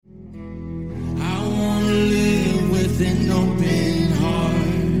with an open heart.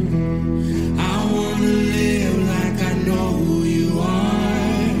 I wanna live like I know who you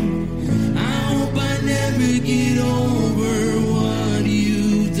are. I hope I never get over what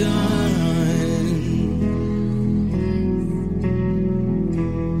you've done.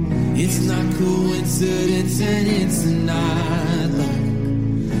 It's not coincidence and it's not luck.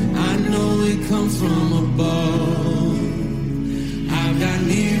 I know it comes from above. I've got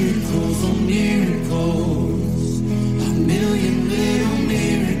miracles on miracles, a million little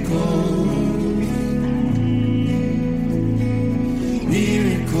miracles.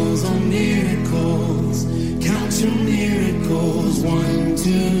 Miracles on miracles, count your miracles. 1,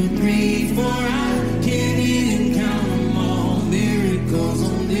 2, 3, 4, I can't even count them all. Miracles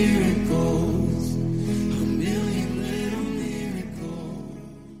on miracles, a million little miracles.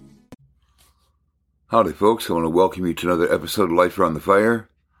 Howdy folks, I want to welcome you to another episode of Life Around the Fire.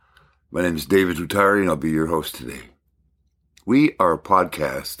 My name is David Rutari and I'll be your host today. We are a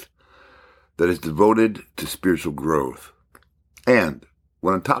podcast that is devoted to spiritual growth. And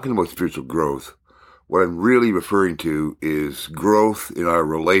when I'm talking about spiritual growth, what I'm really referring to is growth in our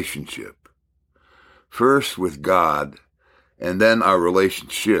relationship. First with God, and then our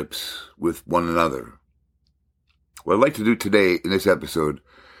relationships with one another. What I'd like to do today in this episode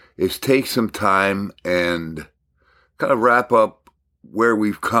is take some time and kind of wrap up where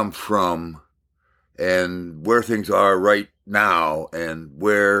we've come from and where things are right now and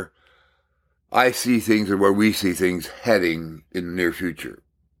where I see things or where we see things heading in the near future.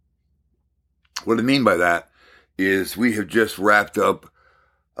 What I mean by that is we have just wrapped up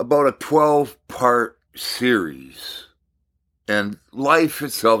about a 12-part series. And life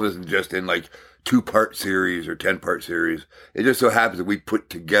itself isn't just in like 2-part series or 10-part series. It just so happens that we put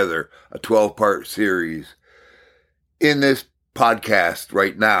together a 12-part series in this podcast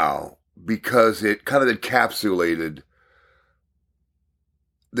right now because it kind of encapsulated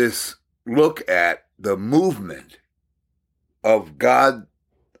this look at the movement of God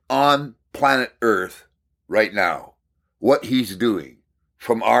on planet Earth right now, what he's doing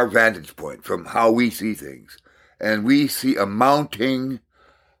from our vantage point, from how we see things. And we see a mounting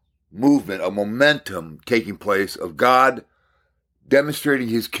movement, a momentum taking place of God demonstrating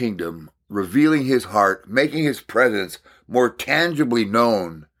his kingdom, revealing his heart, making his presence more tangibly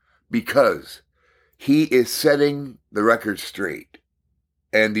known because he is setting the record straight.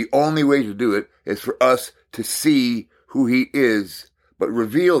 And the only way to do it is for us to see who he is, but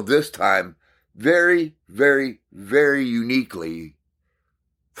revealed this time very, very, very uniquely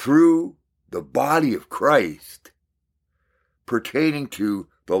through the body of Christ, pertaining to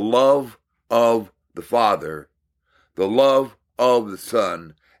the love of the Father, the love of the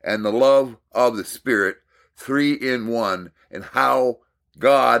Son, and the love of the Spirit, 3 in 1, and how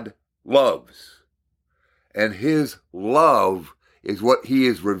God loves. And his love is what he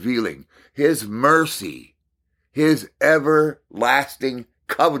is revealing. His mercy, his everlasting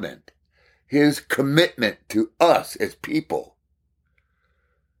covenant, his commitment to us as people.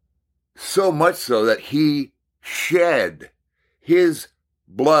 So much so that he shed his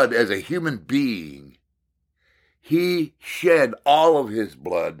blood as a human being. He shed all of his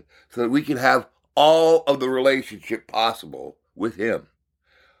blood so that we can have all of the relationship possible with him.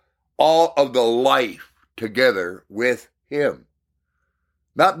 All of the life together with him.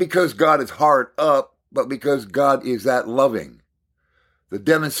 Not because God is hard up, but because God is that loving. The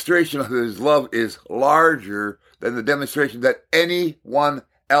demonstration of his love is larger than the demonstration that anyone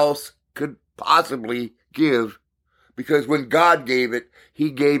else could possibly give. Because when God gave it,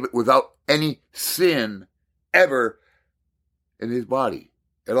 he gave it without any sin ever in his body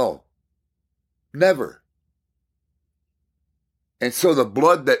at all. Never. And so the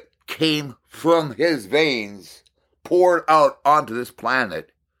blood that came from his veins poured out onto this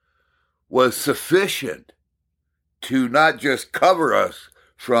planet was sufficient to not just cover us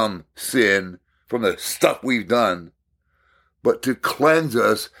from sin, from the stuff we've done, but to cleanse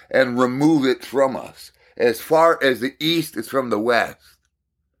us and remove it from us, as far as the east is from the west.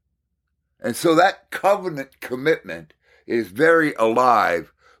 And so that covenant commitment is very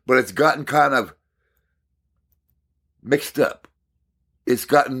alive, but it's gotten kind of mixed up. It's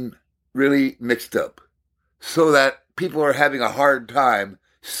gotten really mixed up so that people are having a hard time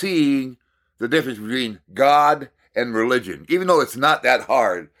seeing the difference between God and religion, even though it's not that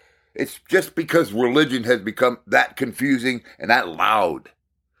hard. It's just because religion has become that confusing and that loud.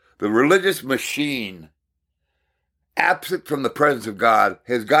 The religious machine, absent from the presence of God,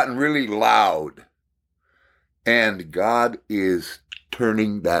 has gotten really loud. And God is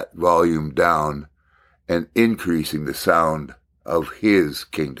turning that volume down and increasing the sound of his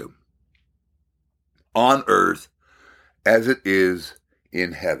kingdom on earth as it is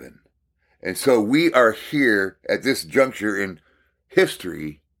in heaven. And so we are here at this juncture in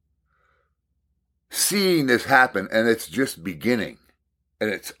history seeing this happen, and it's just beginning. And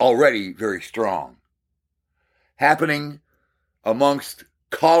it's already very strong. Happening amongst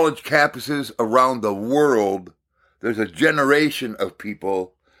college campuses around the world. There's a generation of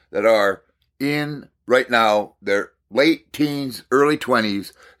people that are in, right now, their late teens, early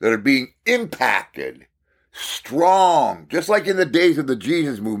 20s, that are being impacted strong, just like in the days of the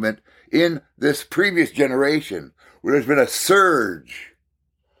Jesus movement, in this previous generation, where there's been a surge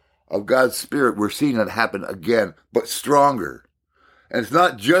of God's Spirit. We're seeing that happen again, but stronger. And it's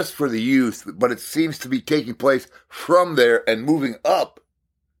not just for the youth, but it seems to be taking place from there and moving up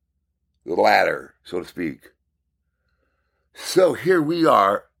the ladder, so to speak. So here we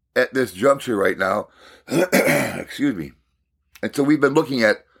are at this juncture right now. Excuse me. And so we've been looking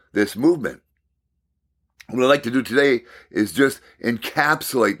at this movement. What I'd like to do today is just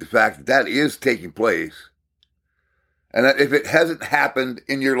encapsulate the fact that that is taking place. And that if it hasn't happened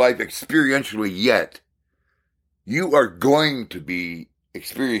in your life experientially yet, you are going to be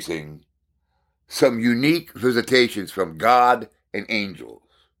experiencing some unique visitations from God and angels.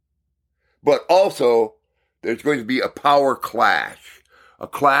 But also, there's going to be a power clash, a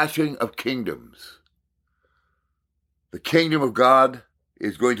clashing of kingdoms. The kingdom of God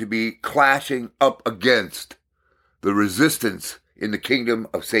is going to be clashing up against the resistance in the kingdom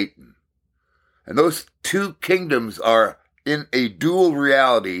of Satan. And those two kingdoms are in a dual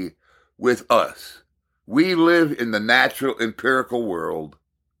reality with us. We live in the natural empirical world.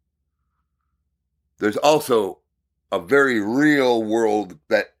 There's also a very real world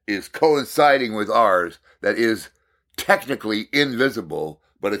that is coinciding with ours that is technically invisible,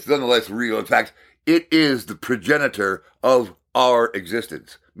 but it's nonetheless real. In fact, it is the progenitor of our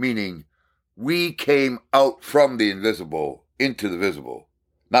existence, meaning we came out from the invisible into the visible,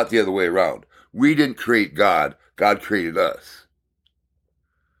 not the other way around. We didn't create God. God created us.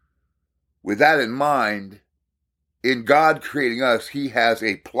 With that in mind, in God creating us, He has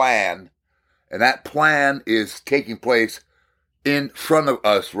a plan, and that plan is taking place in front of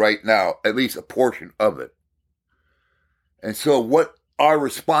us right now, at least a portion of it. And so what our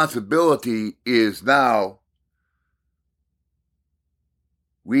responsibility is now,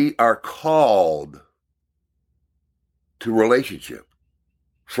 we are called to relationship,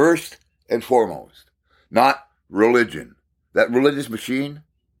 first and foremost, not religion. That religious machine,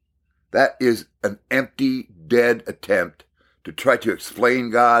 that is an empty, dead attempt to try to explain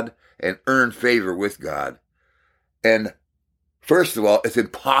God and earn favor with God. And first of all, it's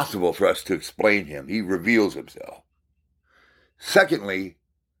impossible for us to explain Him. He reveals Himself. Secondly,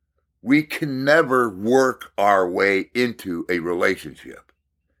 we can never work our way into a relationship,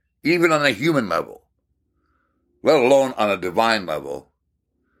 even on a human level, let alone on a divine level.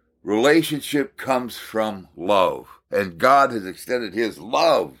 Relationship comes from love, and God has extended His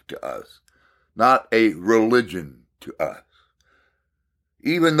love to us, not a religion to us.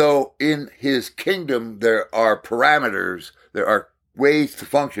 Even though in His kingdom there are parameters, there are ways to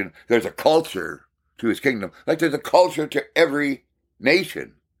function, there's a culture to His kingdom, like there's a culture to every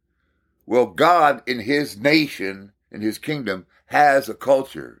nation. Well, God in His nation, in His kingdom, has a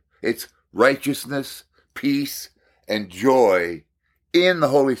culture. It's righteousness, peace, and joy in the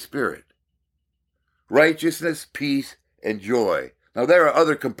Holy Spirit. Righteousness, peace, and joy. Now, there are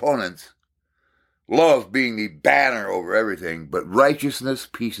other components, love being the banner over everything, but righteousness,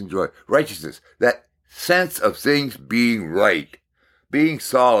 peace, and joy. Righteousness, that sense of things being right, being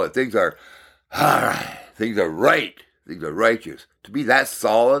solid. Things are right, things are righteous. To be that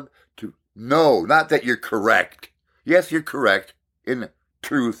solid, to know, not that you're correct. Yes, you're correct in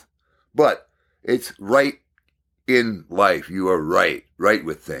truth, but it's right in life. You are right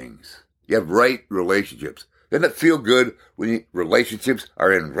with things. You have right relationships. Doesn't it feel good when relationships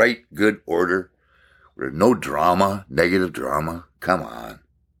are in right, good order? There's no drama, negative drama. Come on.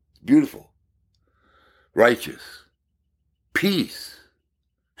 It's beautiful. Righteous. Peace.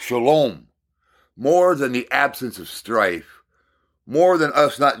 Shalom. More than the absence of strife. More than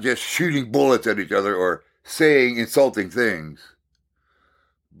us not just shooting bullets at each other or saying insulting things.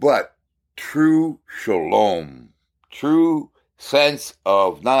 But true shalom. True sense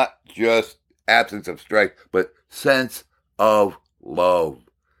of not just absence of strife, but sense of love.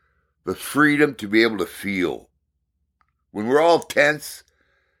 The freedom to be able to feel. When we're all tense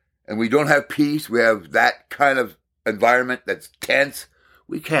and we don't have peace, we have that kind of environment that's tense,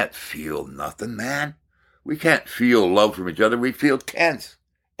 we can't feel nothing, man. We can't feel love from each other. We feel tense,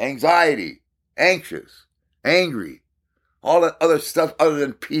 anxiety, anxious, angry, all that other stuff other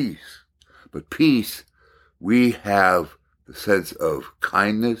than peace. But peace we have the sense of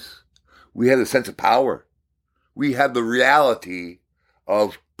kindness. We have the sense of power. We have the reality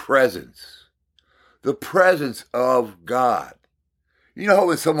of presence. The presence of God. You know how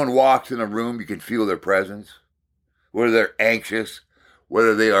when someone walks in a room, you can feel their presence? Whether they're anxious,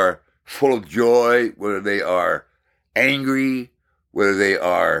 whether they are full of joy, whether they are angry, whether they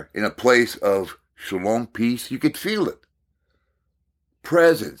are in a place of shalom, peace, you can feel it.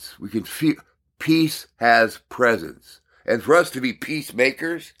 Presence. We can feel. Peace has presence. And for us to be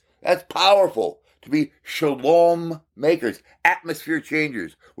peacemakers, that's powerful. To be shalom makers, atmosphere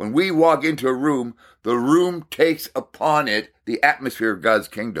changers. When we walk into a room, the room takes upon it the atmosphere of God's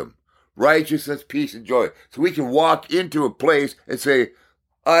kingdom. Righteousness, peace, and joy. So we can walk into a place and say,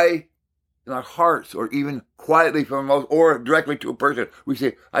 in our hearts, or even quietly from our mouth, or directly to a person, we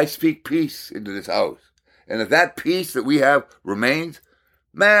say, I speak peace into this house. And if that peace that we have remains,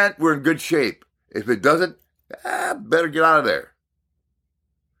 man, we're in good shape. If it doesn't, better get out of there.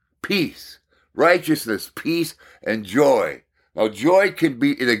 Peace, righteousness, peace, and joy. Now, joy can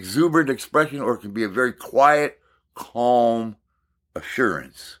be an exuberant expression, or it can be a very quiet, calm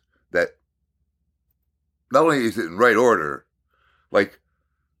assurance that not only is it in right order, like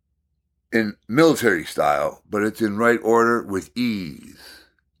in military style, but it's in right order with ease.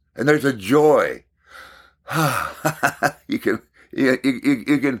 And there's a joy. You can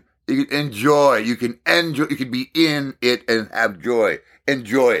enjoy, you can be in it and have joy.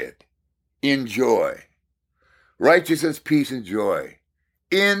 Enjoy it. Enjoy. Righteousness, peace, and joy.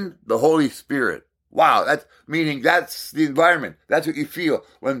 In the Holy Spirit. Wow, that's the environment. That's what you feel.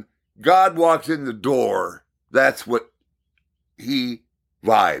 When God walks in the door, that's what he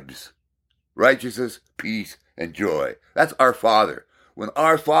vibes. Righteousness, peace, and joy. That's our Father. When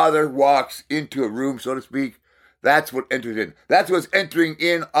our Father walks into a room, so to speak, that's what enters in. That's what's entering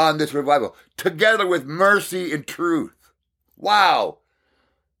in on this revival, together with mercy and truth. Wow.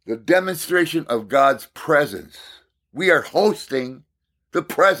 The demonstration of God's presence. We are hosting the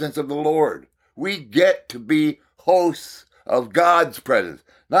presence of the Lord. We get to be hosts of God's presence,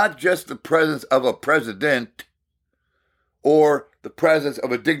 not just the presence of a president or the presence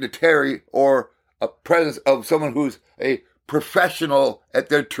of a dignitary or a presence of someone who's a professional at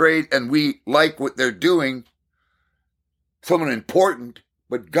their trade and we like what they're doing, someone important,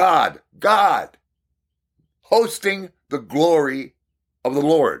 but God hosting the glory of the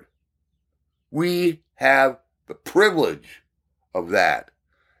Lord. We have the privilege of that.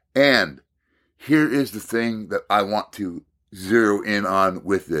 And here is the thing that I want to zero in on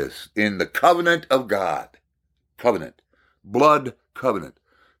with this. In the covenant of God, blood covenant.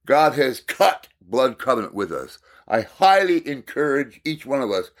 God has cut blood covenant with us. I highly encourage each one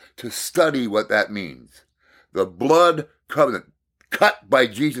of us to study what that means. The blood covenant, cut by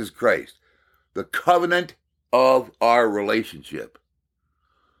Jesus Christ. The covenant of our relationship.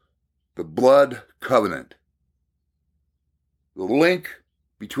 The blood covenant. The link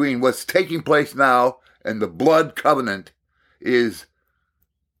between what's taking place now and the blood covenant is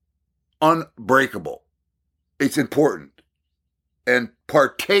unbreakable. It's important. And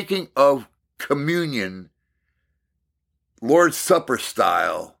partaking of communion, Lord's Supper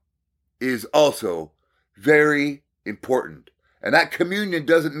style, is also very important. And that communion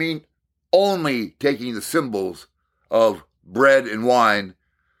doesn't mean only taking the symbols of bread and wine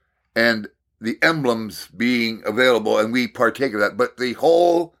and the emblems being available and we partake of that, but the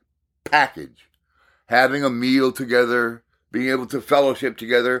whole package. Having a meal together, being able to fellowship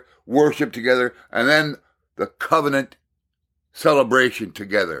together, worship together, and then the covenant celebration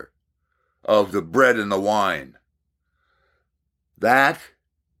together of the bread and the wine. That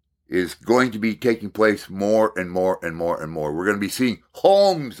is going to be taking place more and more and more and more. We're going to be seeing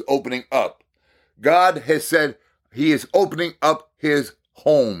homes opening up. God has said he is opening up his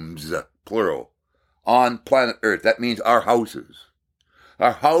homes, plural, on planet Earth. That means our houses.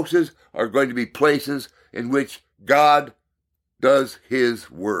 Our houses are going to be places in which God does his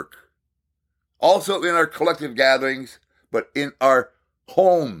work. Also in our collective gatherings, but in our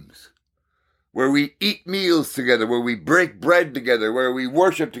homes, where we eat meals together, where we break bread together, where we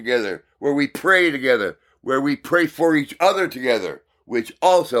worship together, where we pray together, where we pray for each other together, which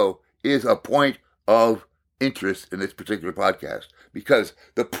also is a point of interest in this particular podcast, because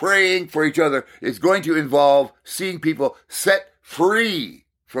the praying for each other is going to involve seeing people set free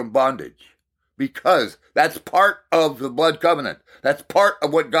from bondage, because that's part of the blood covenant. That's part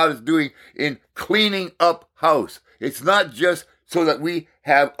of what God is doing in cleaning up house. It's not just so that we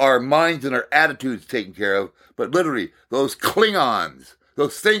have our minds and our attitudes taken care of, but literally those Klingons,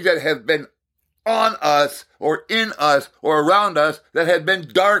 those things that have been on us or in us or around us that have been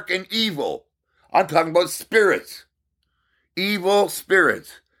dark and evil. I'm talking about spirits. Evil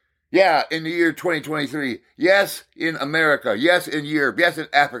spirits. Yeah, in the year 2023. Yes, in America. Yes, in Europe. Yes, in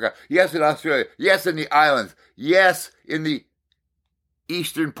Africa. Yes, in Australia. Yes, in the islands. Yes, in the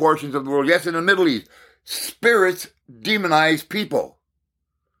eastern portions of the world. Yes, in the Middle East. Spirits demonize people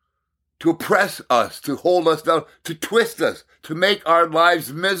to oppress us, to hold us down, to twist us, to make our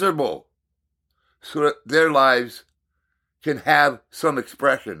lives miserable so that their lives can have some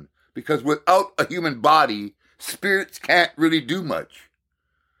expression. Because without a human body, spirits can't really do much.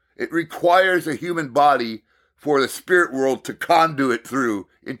 It requires a human body for the spirit world to conduit through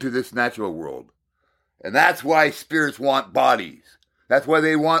into this natural world. And that's why spirits want bodies. That's why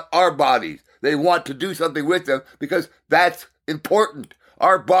they want our bodies. They want to do something with them because that's important.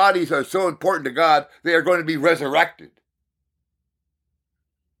 Our bodies are so important to God, they are going to be resurrected.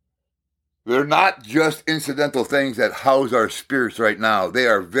 They're not just incidental things that house our spirits right now. They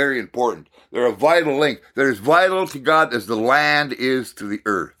are very important. They're a vital link. They're as vital to God as the land is to the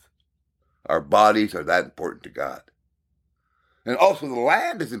earth. Our bodies are that important to God. And also the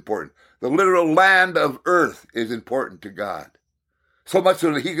land is important. The literal land of earth is important to God. So much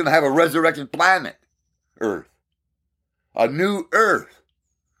so that he's going to have a resurrected planet, earth. A new earth.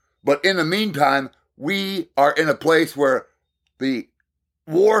 But in the meantime, we are in a place where the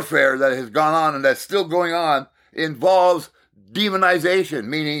warfare that has gone on and that's still going on involves demonization,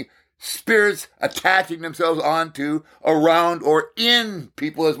 meaning spirits attaching themselves onto, around, or in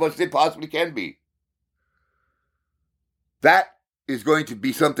people as much as they possibly can be. That is going to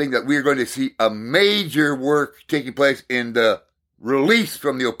be something that we are going to see a major work taking place in the release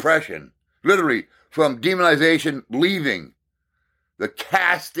from the oppression, literally from demonization leaving, the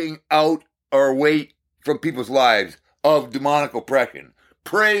casting out or weight from people's lives of demonic oppression.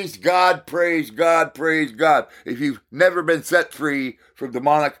 Praise God, praise God, praise God. If you've never been set free from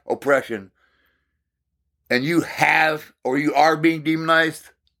demonic oppression and you have or you are being demonized,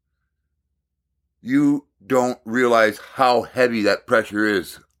 you don't realize how heavy that pressure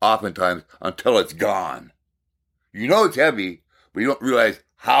is oftentimes until it's gone. You know it's heavy, but you don't realize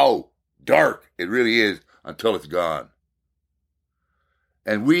how dark it really is until it's gone.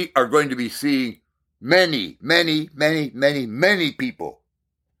 And we are going to be seeing many people.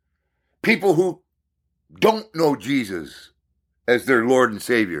 People who don't know Jesus as their Lord and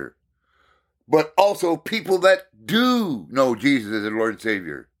Savior. But also people that do know Jesus as their Lord and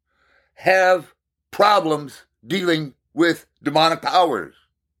Savior have problems dealing with demonic powers.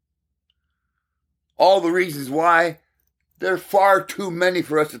 All the reasons why there are far too many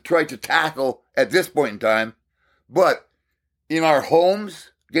for us to try to tackle at this point in time. But in our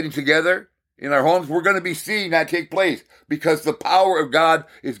homes, getting together, in our homes, we're going to be seeing that take place because the power of God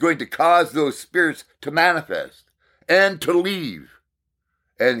is going to cause those spirits to manifest and to leave.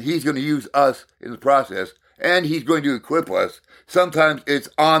 And he's going to use us in the process, and he's going to equip us. Sometimes it's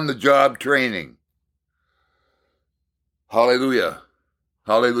on-the-job training. Hallelujah.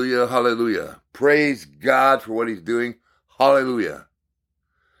 Hallelujah, hallelujah. Praise God for what he's doing. Hallelujah.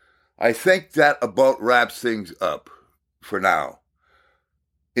 I think that about wraps things up for now.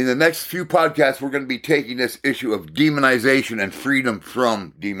 In the next few podcasts, we're going to be taking this issue of demonization and freedom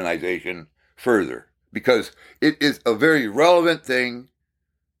from demonization further because it is a very relevant thing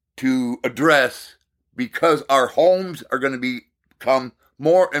to address because our homes are going to become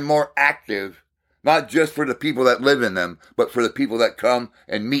more and more active, not just for the people that live in them, but for the people that come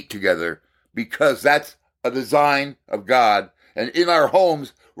and meet together because that's a design of God. And in our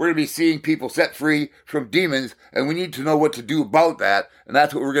homes, we're going to be seeing people set free from demons, and we need to know what to do about that. And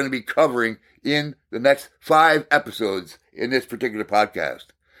that's what we're going to be covering in the next 5 episodes in this particular podcast.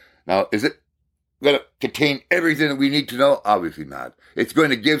 Now, is it going to contain everything that we need to know? Obviously not. It's going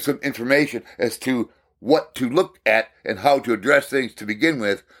to give some information as to what to look at and how to address things to begin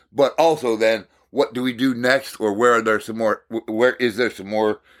with, but also then what do we do next, or where is there some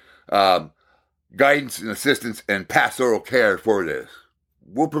more guidance and assistance and pastoral care for this?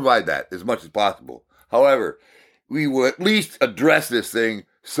 We'll provide that as much as possible. However, we will at least address this thing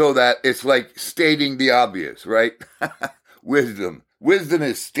so that it's like stating the obvious, right? Wisdom. Wisdom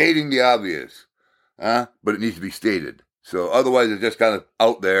is stating the obvious, but it needs to be stated. So otherwise it's just kind of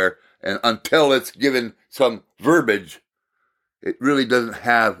out there, and until it's given some verbiage, it really doesn't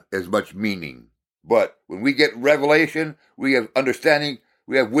have as much meaning. But when we get revelation, we have understanding,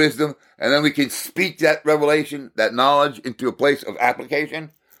 we have wisdom, and then we can speak that revelation, that knowledge, into a place of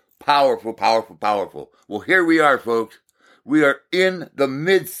application. Powerful, powerful, powerful. Well, here we are, folks. We are in the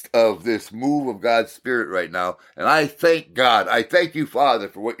midst of this move of God's Spirit right now, and I thank God. I thank you, Father,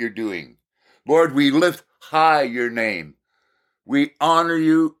 for what you're doing. Lord, we lift high your name. We honor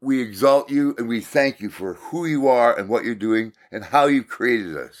you, we exalt you, and we thank you for who you are and what you're doing and how you've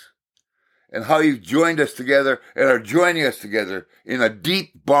created us and how you've joined us together and are joining us together in a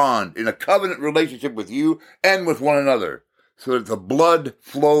deep bond, in a covenant relationship with you and with one another so that the blood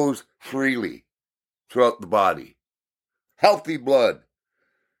flows freely throughout the body. Healthy blood.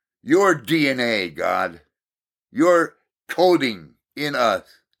 Your DNA, God. Your coding in us,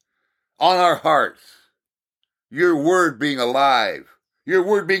 on our hearts. Your word being alive. Your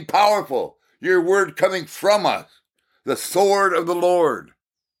word being powerful. Your word coming from us. The sword of the Lord.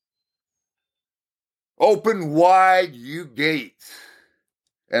 Open wide, you gates,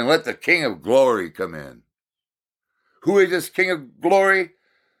 and let the King of glory come in. Who is this King of glory?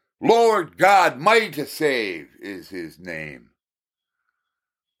 Lord God, mighty to save is his name.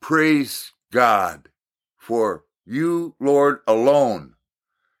 Praise God, for you, Lord, alone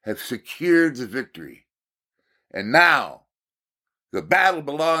have secured the victory. And now, the battle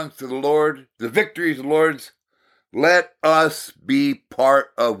belongs to the Lord. The victory is the Lord's. Let us be part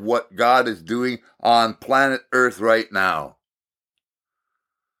of what God is doing on planet Earth right now.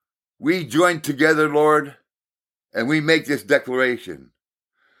 We join together, Lord, and we make this declaration.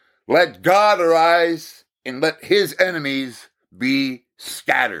 Let God arise and let his enemies be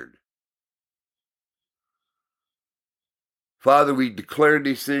scattered. Father, we declare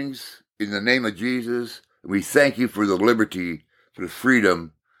these things in the name of Jesus. We thank you for the liberty, for the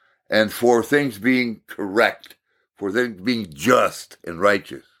freedom, and for things being correct, for things being just and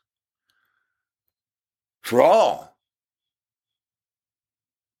righteous. For all.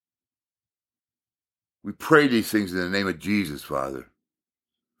 We pray these things in the name of Jesus, Father.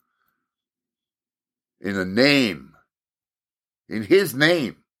 In the name, in his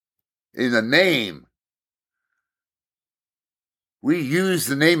name, in the name. We use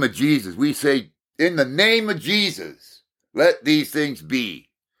the name of Jesus. We say, in the name of Jesus, let these things be.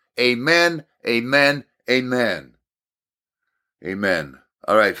 Amen, amen, amen. Amen.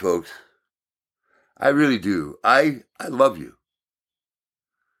 All right, folks. I really do. I love you.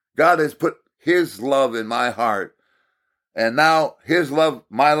 God has put his love in my heart. And now his love,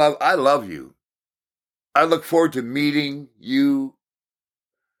 my love, I love you. I look forward to meeting you.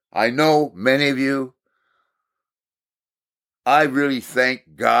 I know many of you. I really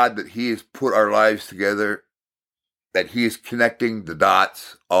thank God that he has put our lives together, that he is connecting the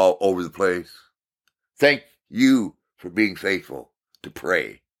dots all over the place. Thank you for being faithful to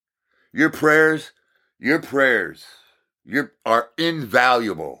pray. Your prayers are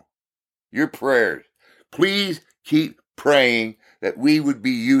invaluable. Your prayers. Please keep praying that we would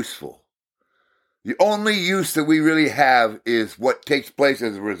be useful. The only use that we really have is what takes place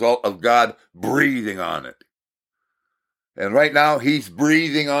as a result of God breathing on it. And right now, he's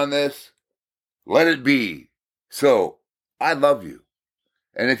breathing on this. Let it be. So, I love you.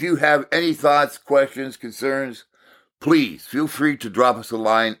 And if you have any thoughts, questions, concerns, please feel free to drop us a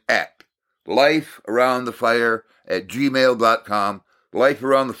line at lifearoundthefire@gmail.com. Life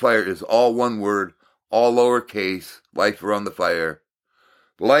Around the Fire is all one word, all lowercase, Life Around the Fire.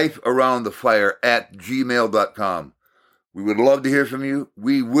 lifearoundthefire@gmail.com. We would love to hear from you.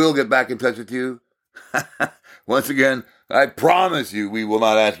 We will get back in touch with you. Once again, I promise you we will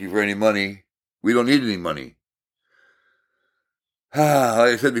not ask you for any money. We don't need any money.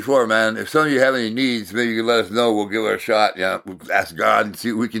 Like I said before, man, if some of you have any needs, maybe you can let us know. We'll give it a shot. Yeah, we'll ask God and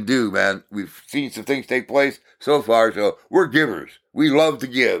see what we can do, man. We've seen some things take place so far, so we're givers. We love to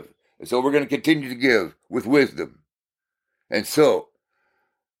give. And so we're going to continue to give with wisdom. And so,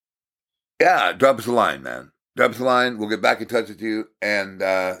 yeah, drop us a line, man. Drop us a line. We'll get back in touch with you. And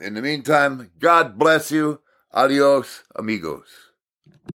in the meantime, God bless you. Adios, amigos.